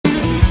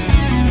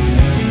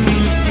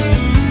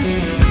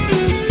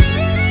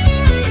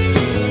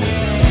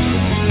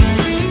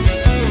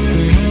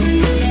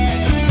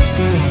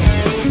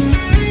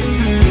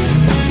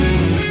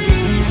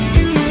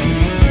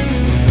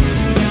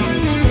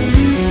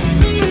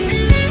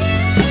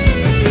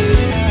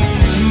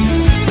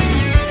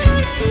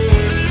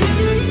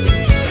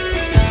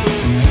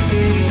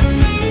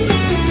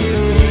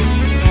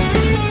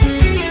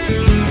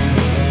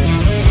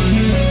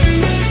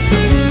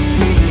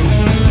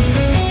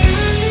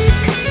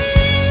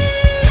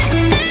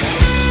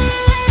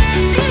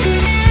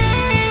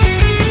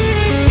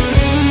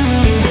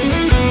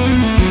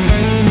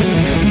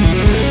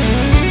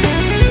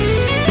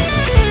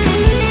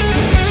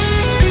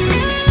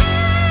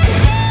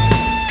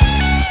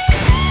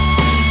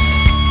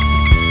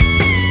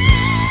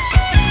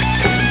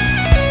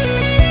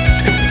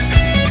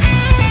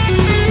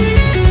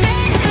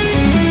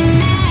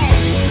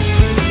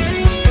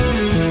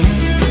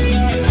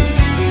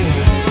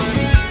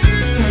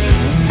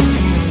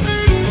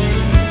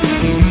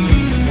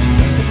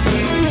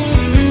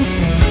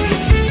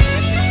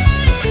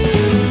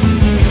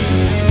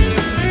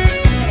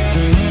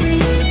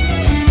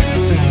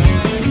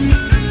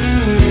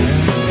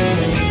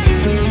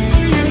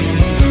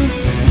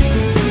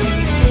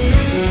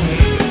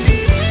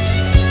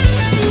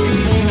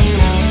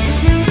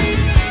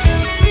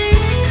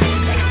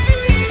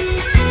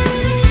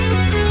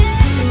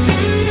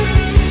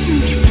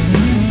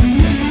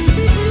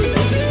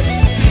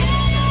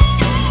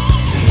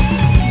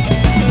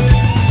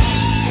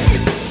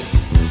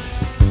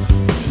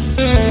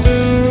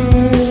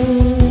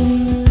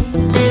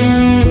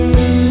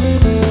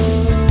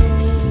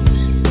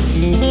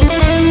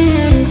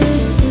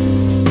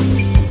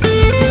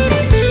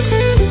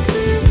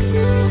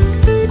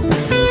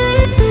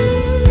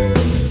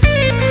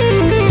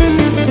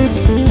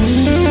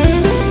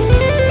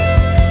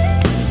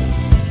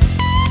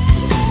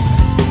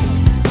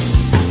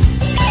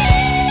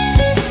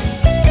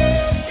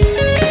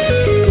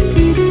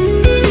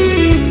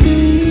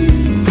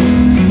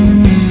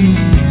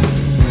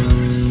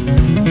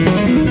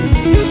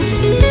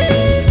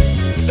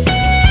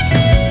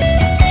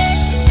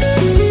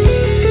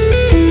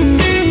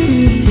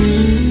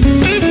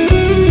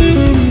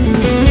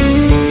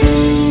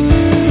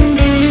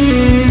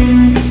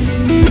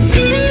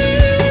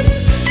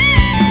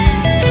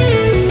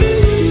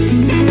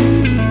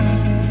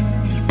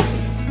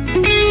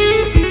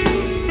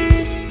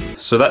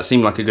So that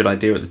seemed like a good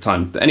idea at the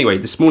time. But anyway,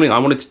 this morning I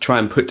wanted to try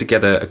and put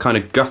together a kind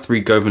of Guthrie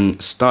Govan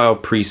style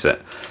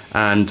preset.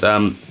 And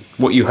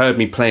what you heard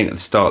me playing at the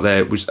start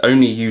there was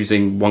only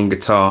using one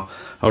guitar.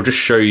 I'll just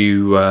show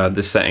you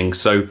the settings.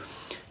 So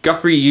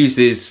Guthrie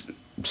uses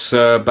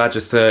Sir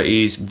Badger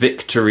 30s,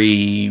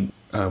 Victory,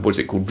 what's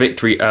it called?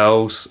 Victory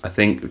Earls, I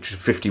think, which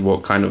is 50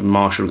 watt kind of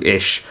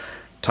Marshall-ish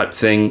type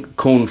thing.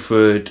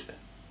 Cornford,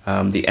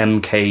 the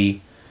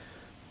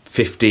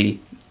MK50.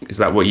 Is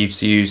that what you used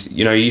to use?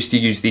 You know, he used to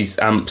use these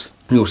amps.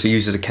 He also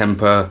uses a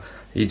Kemper.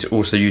 He's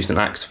also used an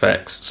Axe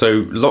FX.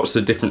 So lots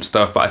of different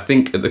stuff. But I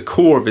think at the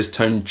core of his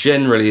tone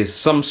generally is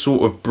some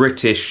sort of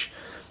British,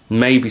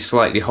 maybe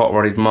slightly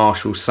hot-rodded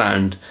Marshall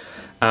sound.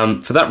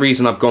 For that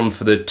reason, I've gone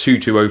for the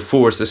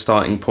 2204 as the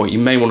starting point. You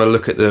may want to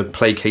look at the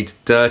Placated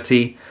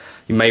Dirty.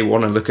 You may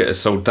want to look at a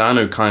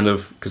Soldano kind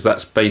of, because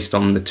that's based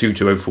on the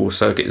 2204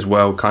 circuit as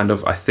well, kind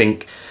of, I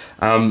think.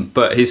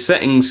 But his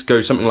settings go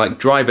something like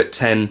drive at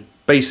 10,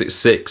 bass at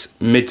 6,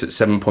 mids at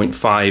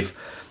 7.5,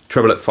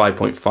 treble at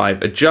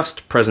 5.5,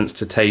 adjust presence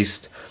to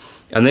taste.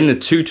 And then the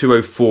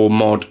 2204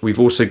 mod, we've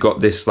also got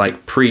this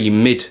like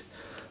pre-mid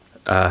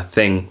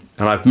thing,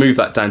 and I've moved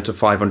that down to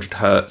 500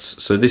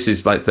 Hertz. So this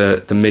is like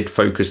the mid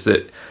focus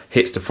that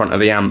hits the front of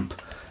the amp.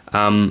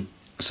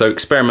 So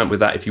experiment with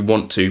that if you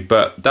want to,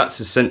 but that's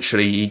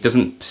essentially, he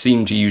doesn't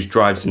seem to use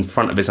drives in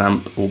front of his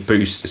amp or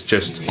boost, it's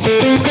just...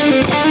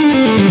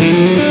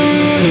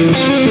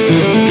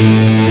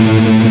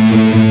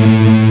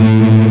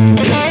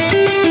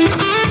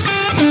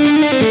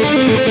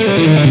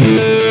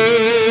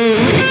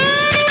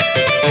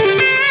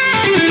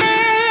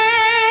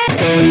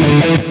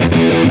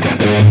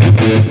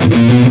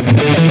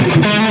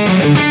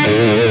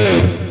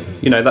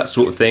 You know, that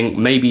sort of thing.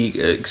 Maybe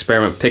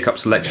experiment pickup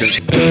selections.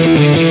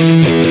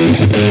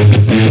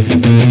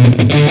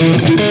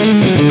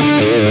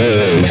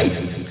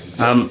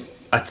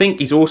 I think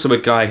he's also a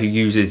guy who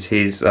uses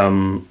his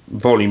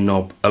volume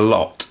knob a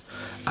lot.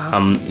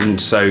 And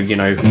so, you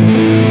know,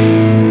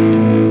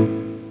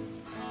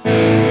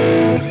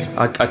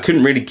 I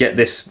couldn't really get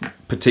this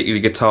particular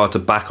guitar to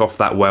back off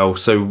that well,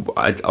 so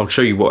I'll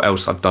show you what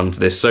else I've done for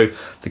this. So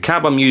the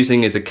cab I'm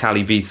using is a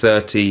Cali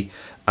V30.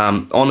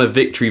 On a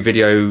Victory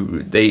video,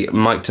 they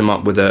mic'd him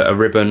up with a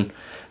ribbon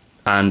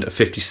and a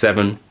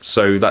 57,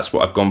 so that's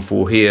what I've gone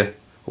for here,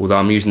 although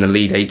I'm using the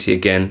lead 80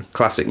 again,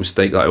 classic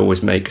mistake that I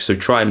always make, so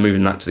try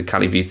moving that to the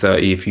Cali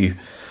V30 if you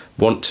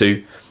want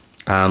to.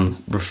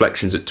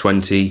 Reflections at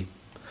 20,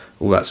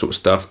 all that sort of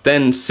stuff.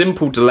 Then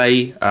simple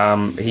delay,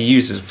 he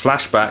uses a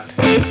flashback,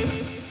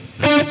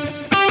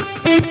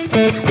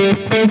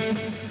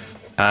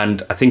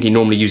 and I think he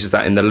normally uses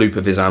that in the loop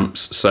of his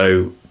amps,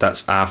 so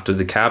that's after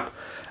the cab.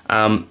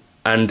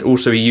 And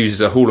also he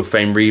uses a Hall of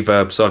Fame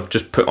reverb, so I've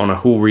just put on a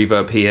Hall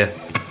reverb here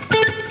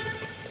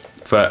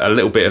for a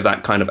little bit of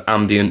that kind of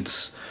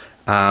ambience.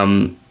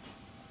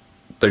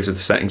 Those are the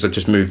settings. I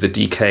just moved the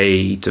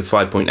decay to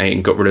 5.8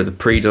 and got rid of the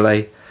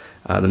pre-delay.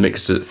 The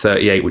mix is at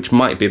 38, which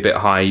might be a bit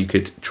high. You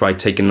could try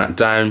taking that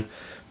down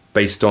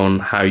based on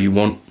how you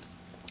want.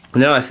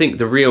 And then I think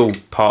the real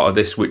part of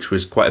this, which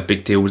was quite a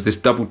big deal, was this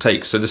double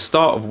take. So the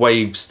start of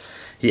Waves,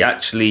 he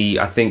actually,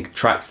 I think,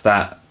 tracked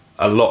that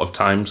a lot of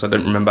times. I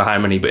don't remember how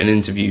many, but in an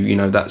interview, you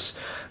know, that's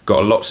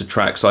got lots of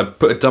tracks. So I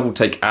put a double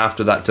take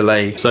after that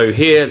delay. So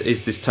here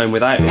is this tone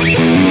without.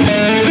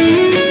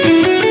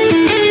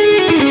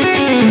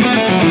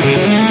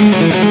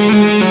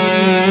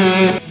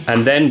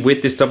 And then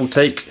with this double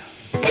take.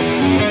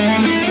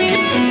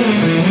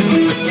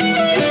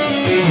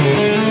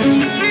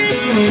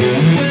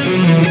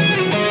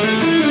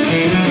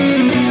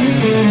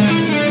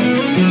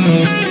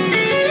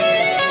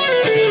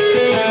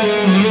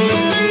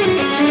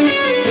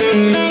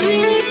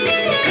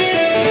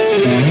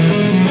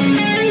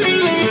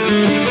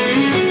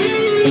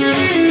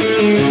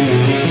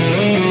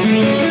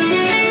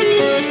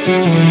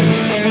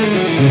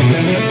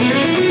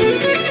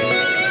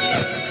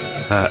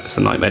 It's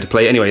a nightmare to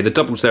play. Anyway, the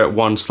doubles there at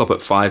 1, slop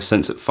at 5,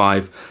 sense at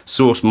 5,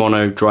 source,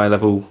 mono, dry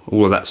level,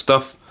 all of that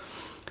stuff.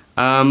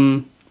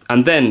 And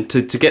then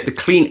to get the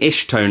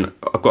clean-ish tone,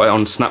 I've got it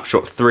on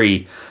snapshot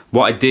 3.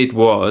 What I did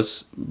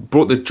was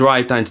brought the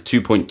drive down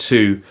to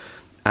 2.2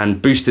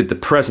 and boosted the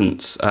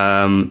presence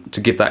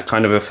to give that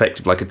kind of effect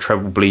of like a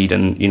treble bleed,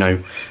 and you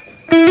know.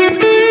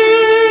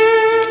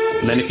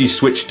 And then if you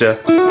switch to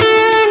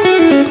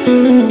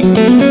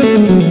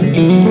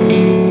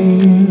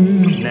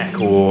neck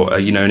or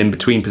you know, an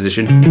in-between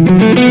position,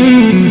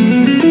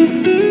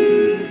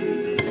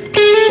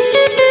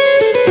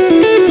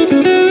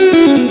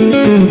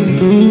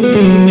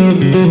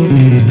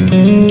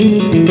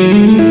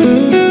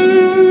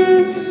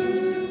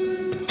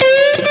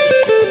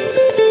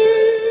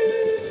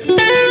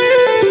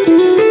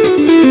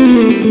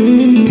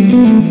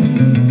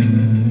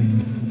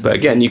 but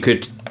again, you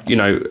could, you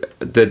know,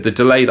 the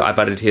delay that I've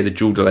added here, the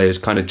dual delay, is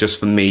kind of just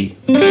for me.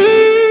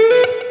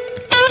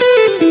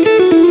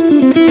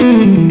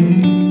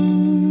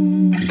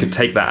 You could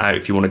take that out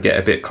if you want to get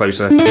a bit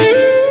closer.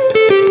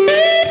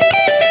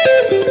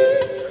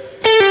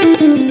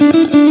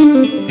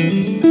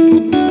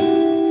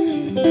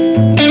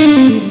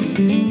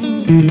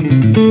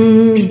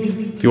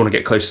 if you want to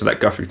get close to that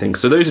Guthrie thing.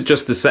 So those are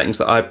just the settings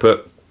that I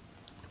put,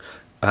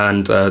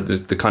 and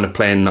the kind of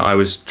playing that I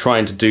was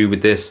trying to do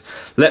with this.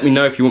 Let me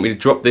know if you want me to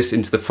drop this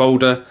into the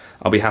folder.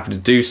 I'll be happy to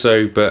do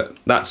so, but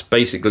that's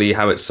basically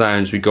how it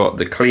sounds. We got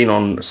the clean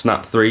on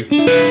snap 3.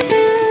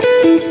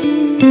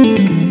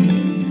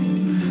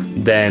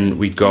 Then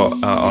we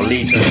got our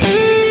lead tone.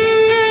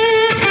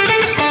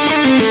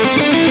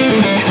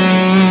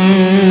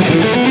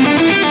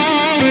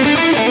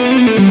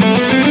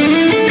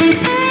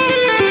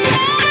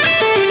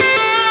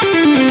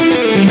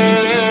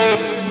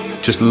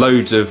 Just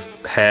loads of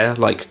hair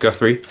like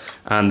Guthrie,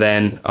 and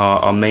then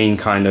our main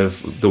kind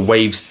of the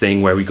waves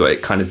thing where we got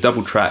it kind of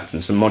double tracked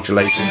and some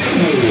modulation.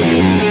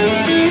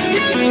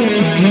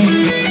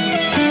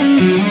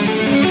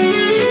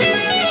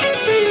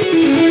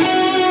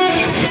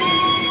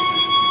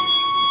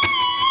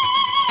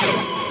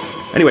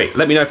 Anyway,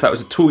 let me know if that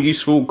was at all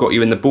useful, got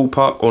you in the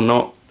ballpark or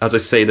not. As I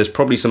say, there's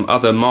probably some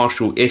other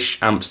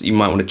Marshall-ish amps that you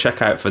might want to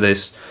check out for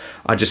this.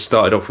 I just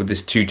started off with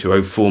this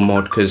 2204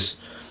 mod because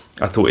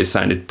I thought it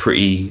sounded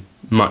pretty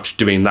much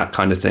doing that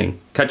kind of thing.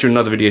 Catch you in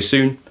another video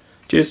soon.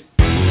 Cheers.